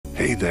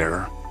Hey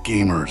there,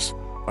 gamers.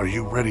 Are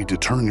you ready to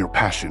turn your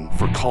passion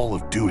for Call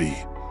of Duty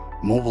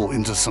Mobile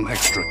into some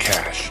extra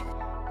cash?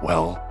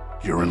 Well,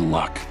 you're in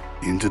luck.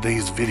 In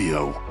today's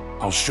video,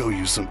 I'll show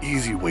you some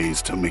easy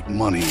ways to make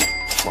money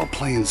while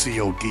playing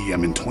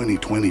CODM in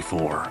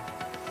 2024.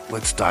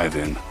 Let's dive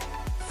in.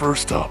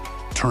 First up,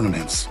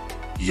 tournaments.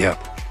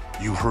 Yep,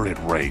 you heard it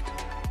right.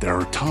 There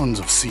are tons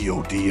of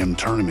CODM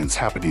tournaments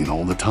happening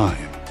all the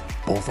time,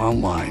 both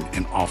online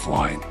and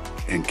offline.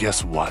 And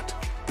guess what?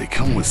 They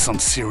come with some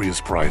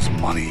serious prize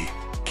money.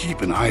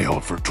 Keep an eye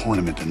out for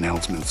tournament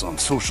announcements on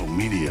social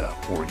media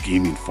or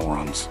gaming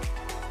forums.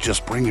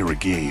 Just bring your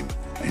game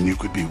and you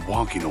could be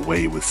walking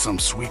away with some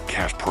sweet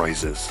cash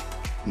prizes.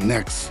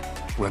 Next,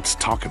 let's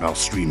talk about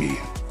streaming.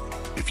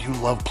 If you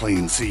love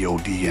playing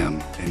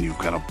CODM and you've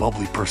got a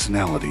bubbly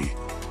personality,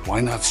 why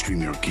not stream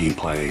your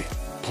gameplay?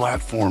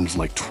 Platforms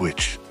like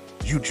Twitch,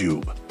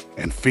 YouTube,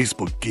 and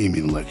Facebook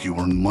Gaming let you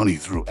earn money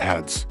through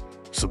ads,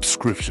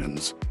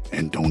 subscriptions,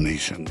 and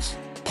donations.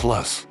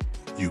 Plus,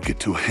 you get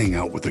to hang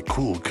out with a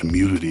cool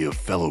community of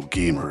fellow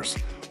gamers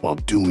while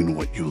doing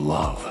what you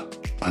love.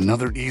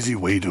 Another easy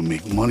way to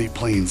make money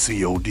playing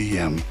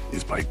CODM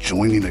is by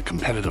joining a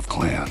competitive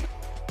clan.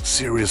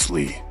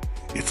 Seriously,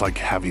 it's like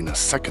having a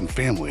second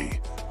family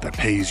that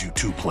pays you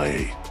to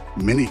play.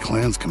 Many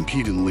clans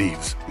compete in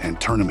leagues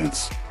and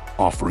tournaments,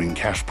 offering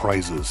cash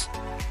prizes,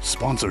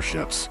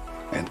 sponsorships,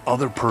 and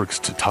other perks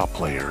to top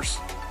players.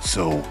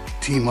 So,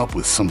 team up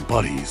with some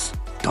buddies,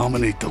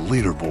 dominate the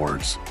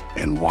leaderboards,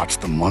 and watch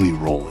the money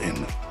roll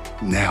in.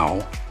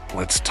 Now,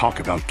 let's talk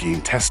about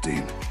game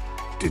testing.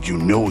 Did you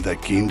know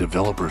that game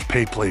developers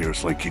pay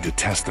players like you to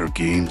test their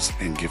games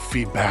and give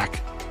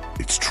feedback?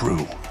 It's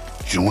true.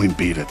 Join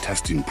beta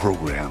testing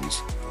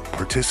programs,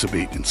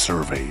 participate in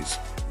surveys,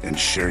 and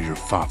share your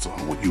thoughts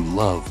on what you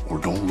love or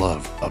don't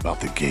love about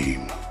the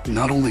game.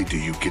 Not only do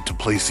you get to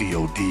play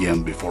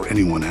CODM before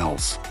anyone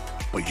else,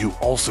 but you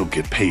also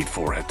get paid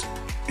for it.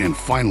 And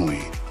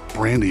finally,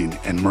 branding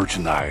and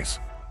merchandise.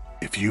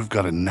 If you've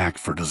got a knack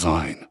for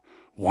design,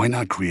 why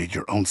not create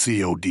your own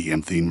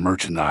CODM themed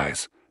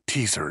merchandise,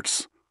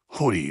 t-shirts,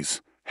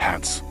 hoodies,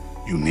 hats,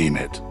 you name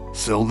it.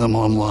 Sell them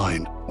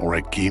online or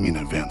at gaming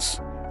events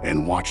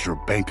and watch your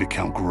bank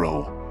account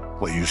grow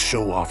while you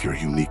show off your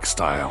unique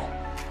style.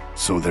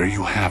 So there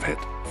you have it,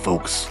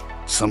 folks.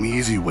 Some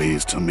easy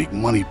ways to make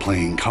money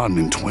playing CODM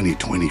in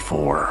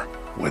 2024.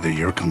 Whether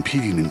you're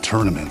competing in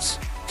tournaments,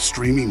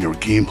 streaming your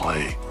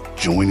gameplay,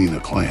 joining a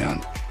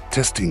clan,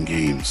 testing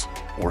games,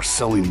 or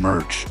selling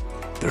merch,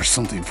 there's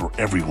something for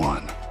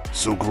everyone.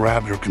 So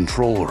grab your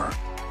controller,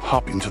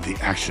 hop into the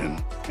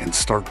action, and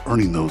start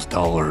earning those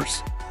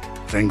dollars.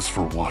 Thanks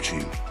for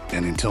watching,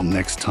 and until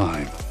next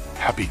time,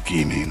 happy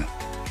gaming.